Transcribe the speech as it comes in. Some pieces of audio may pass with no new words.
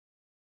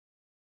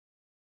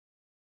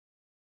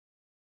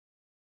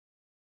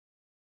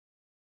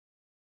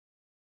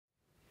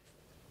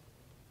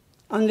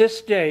On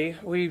this day,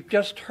 we've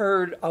just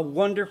heard a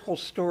wonderful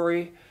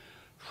story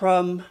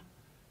from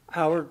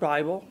our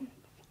Bible,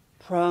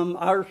 from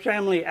our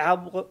family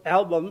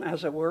album,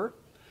 as it were,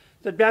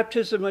 the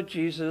baptism of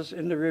Jesus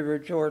in the River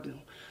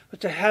Jordan,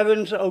 with the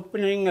heavens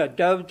opening, a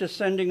dove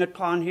descending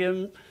upon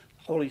him,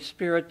 Holy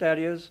Spirit that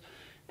is,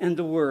 and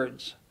the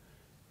words,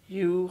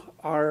 "You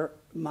are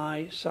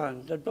my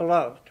Son, the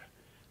beloved.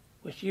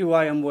 With you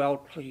I am well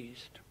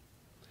pleased."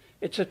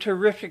 It's a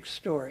terrific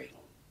story.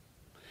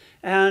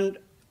 And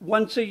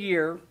once a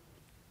year,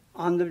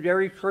 on the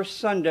very first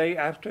Sunday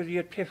after the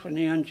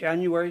Epiphany on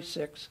January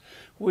 6th,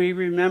 we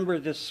remember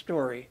this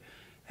story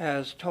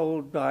as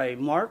told by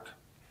Mark,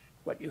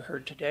 what you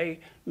heard today,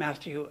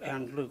 Matthew,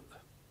 and Luke.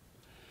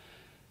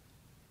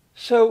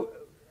 So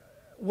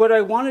what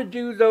I want to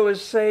do, though,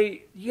 is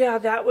say, yeah,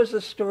 that was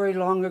a story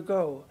long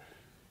ago.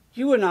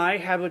 You and I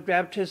have a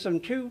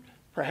baptism too,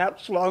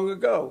 perhaps long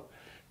ago.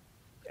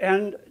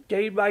 And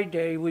day by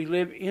day we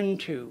live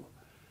into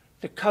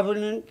the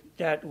covenant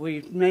that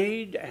we've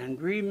made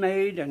and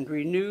remade and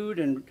renewed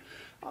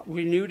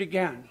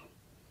again.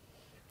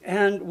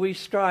 And we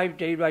strive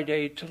day by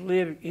day to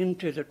live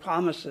into the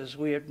promises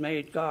we have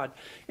made God.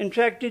 In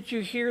fact, did you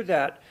hear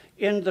that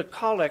in the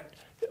collect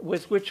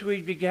with which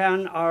we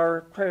began our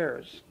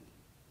prayers?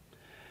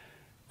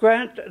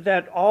 Grant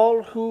that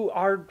all who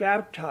are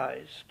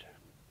baptized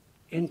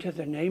into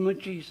the name of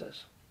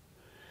Jesus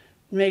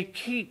may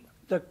keep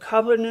the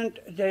covenant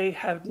they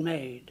have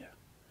made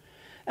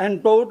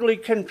and boldly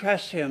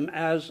confess him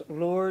as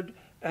Lord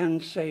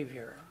and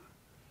Savior.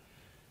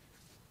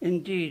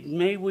 Indeed,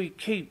 may we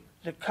keep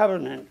the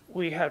covenant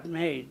we have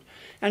made.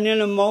 And in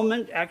a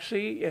moment,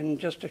 actually in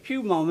just a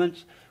few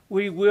moments,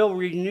 we will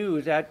renew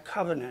that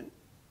covenant.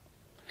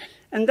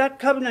 And that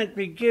covenant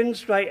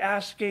begins by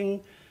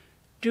asking,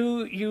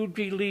 do you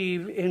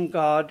believe in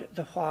God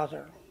the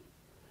Father?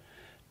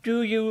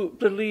 Do you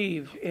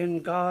believe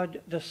in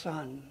God the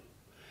Son?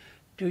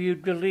 Do you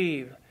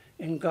believe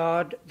in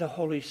God the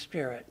Holy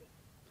Spirit?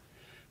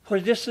 For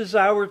this is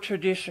our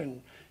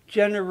tradition,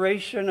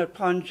 generation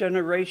upon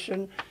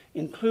generation,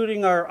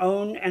 including our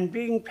own, and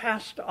being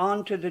passed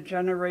on to the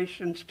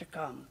generations to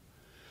come.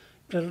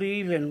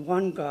 Believe in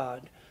one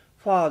God,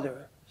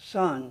 Father,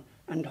 Son,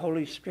 and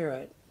Holy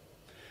Spirit.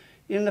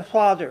 In the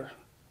Father,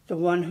 the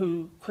one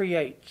who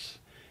creates.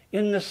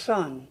 In the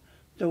Son,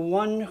 the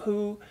one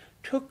who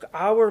took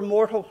our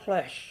mortal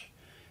flesh,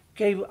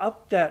 gave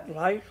up that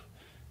life,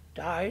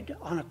 died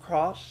on a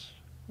cross,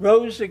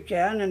 rose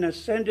again and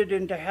ascended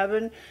into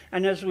heaven,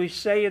 and as we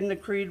say in the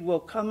Creed, will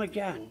come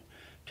again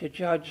to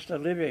judge the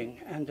living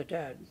and the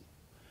dead.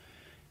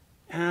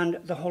 And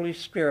the Holy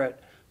Spirit,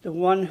 the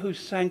one who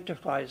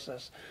sanctifies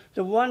us,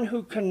 the one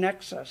who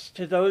connects us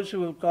to those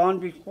who have gone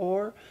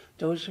before,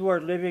 those who are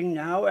living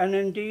now, and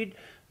indeed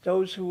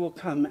those who will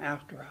come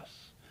after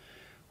us.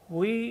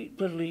 We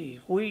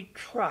believe, we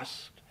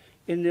trust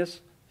in this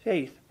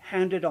faith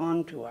handed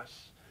on to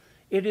us.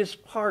 It is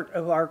part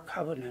of our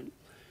covenant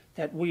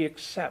that we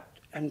accept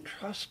and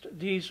trust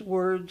these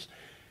words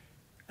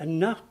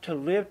enough to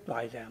live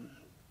by them.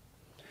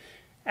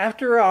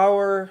 After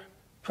our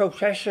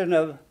profession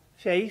of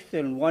faith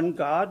in one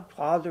God,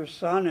 Father,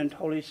 Son, and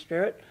Holy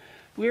Spirit,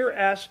 we're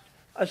asked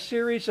a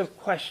series of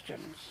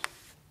questions.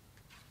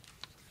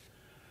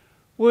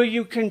 Will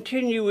you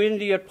continue in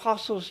the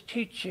apostles'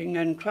 teaching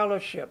and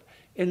fellowship,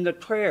 in the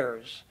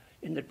prayers,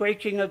 in the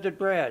breaking of the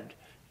bread,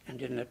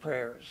 and in the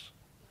prayers?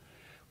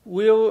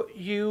 Will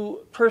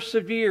you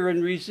persevere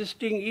in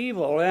resisting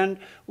evil, and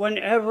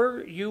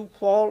whenever you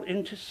fall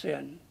into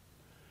sin,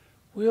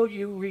 will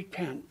you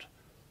repent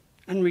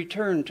and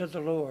return to the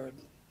Lord?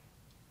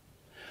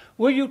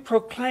 Will you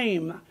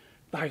proclaim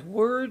by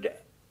word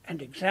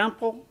and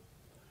example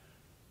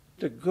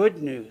the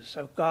good news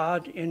of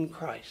God in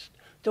Christ,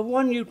 the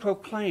one you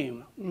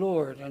proclaim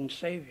Lord and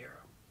Savior?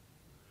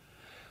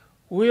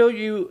 Will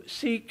you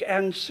seek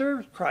and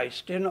serve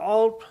Christ in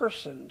all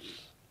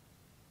persons,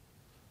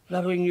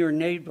 loving your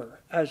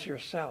neighbor as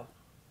yourself?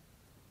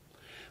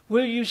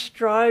 Will you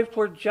strive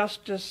for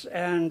justice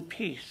and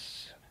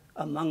peace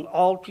among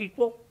all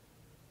people?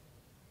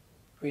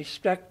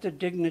 Respect the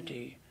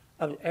dignity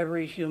of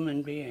every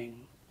human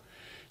being.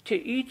 To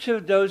each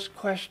of those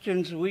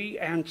questions we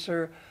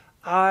answer,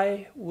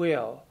 I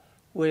will,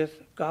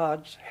 with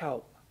God's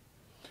help.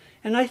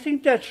 And I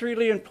think that's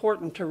really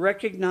important to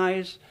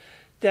recognize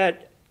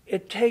that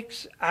it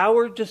takes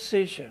our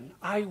decision.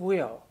 I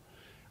will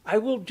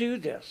do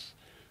this.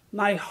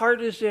 My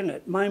heart is in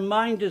it. My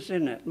mind is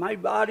in it. My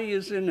body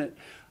is in it.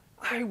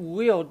 I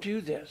will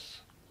do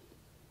this.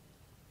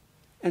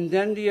 And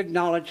then the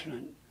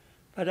acknowledgement,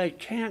 but I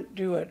can't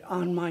do it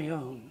on my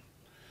own.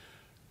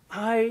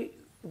 I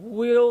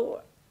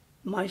will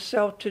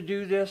myself to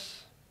do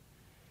this,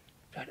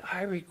 but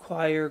I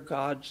require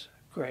God's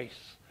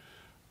grace.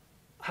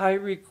 I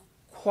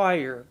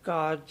require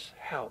God's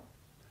help.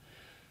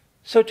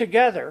 So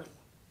together,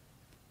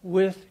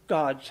 with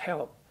God's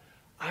help,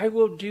 I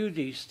will do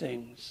these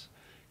things,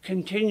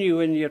 continue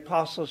in the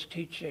apostles'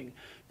 teaching,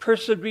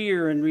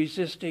 persevere in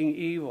resisting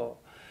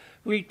evil,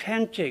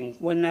 repenting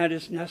when that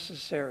is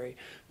necessary,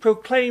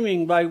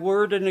 proclaiming by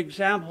word and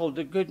example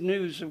the good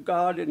news of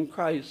God in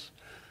Christ,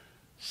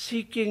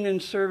 seeking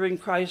and serving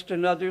Christ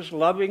and others,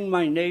 loving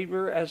my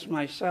neighbor as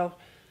myself,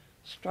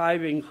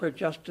 striving for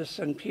justice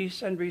and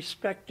peace, and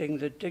respecting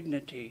the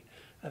dignity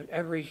of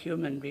every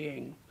human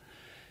being.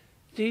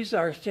 These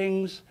are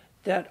things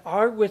that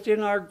are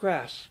within our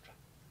grasp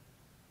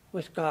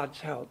with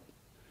God's help.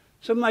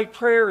 So my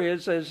prayer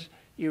is, as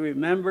you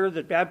remember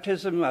the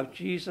baptism of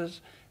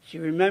Jesus, as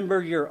you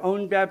remember your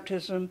own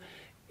baptism,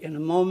 in a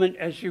moment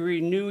as you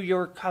renew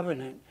your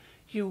covenant,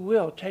 you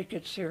will take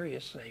it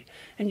seriously,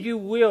 and you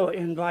will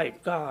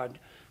invite God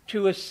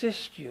to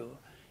assist you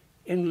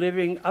in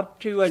living up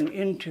to and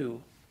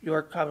into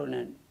your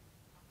covenant.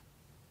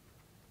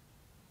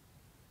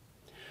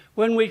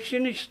 When we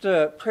finish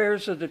the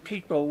prayers of the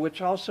people, which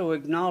also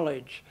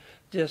acknowledge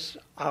this,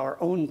 our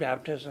own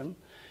baptism,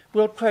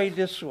 we'll pray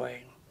this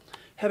way.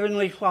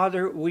 Heavenly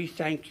Father, we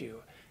thank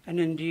you, and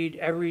indeed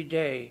every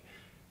day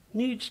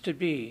needs to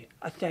be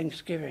a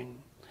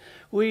thanksgiving.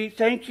 We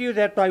thank you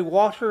that by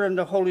water and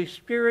the Holy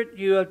Spirit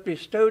you have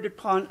bestowed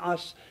upon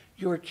us,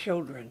 your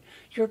children,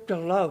 your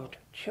beloved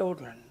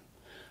children,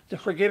 the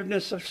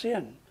forgiveness of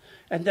sin,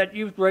 and that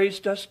you've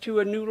raised us to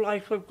a new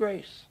life of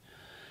grace.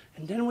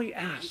 And then we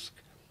ask,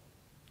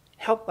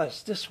 help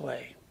us this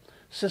way.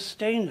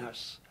 Sustain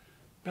us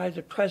by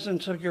the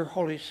presence of your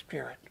Holy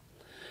Spirit.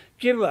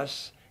 Give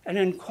us an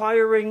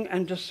inquiring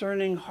and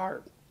discerning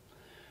heart.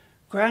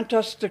 Grant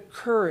us the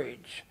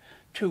courage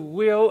to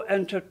will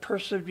and to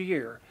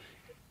persevere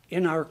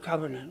in our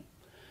covenant.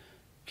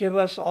 Give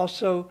us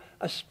also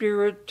a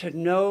spirit to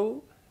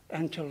know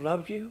and to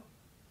love you.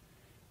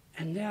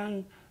 And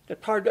then the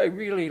part I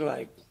really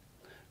like,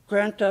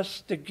 grant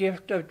us the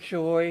gift of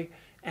joy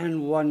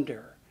and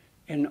wonder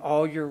in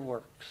all your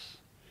works,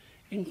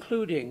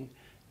 including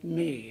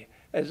me,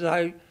 as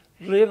I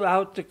live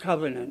out the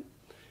covenant.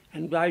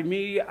 And by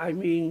me, I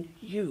mean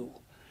you.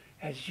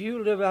 As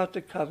you live out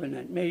the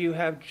covenant, may you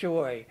have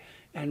joy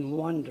and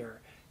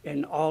wonder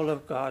in all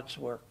of God's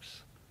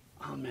works.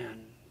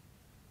 Amen.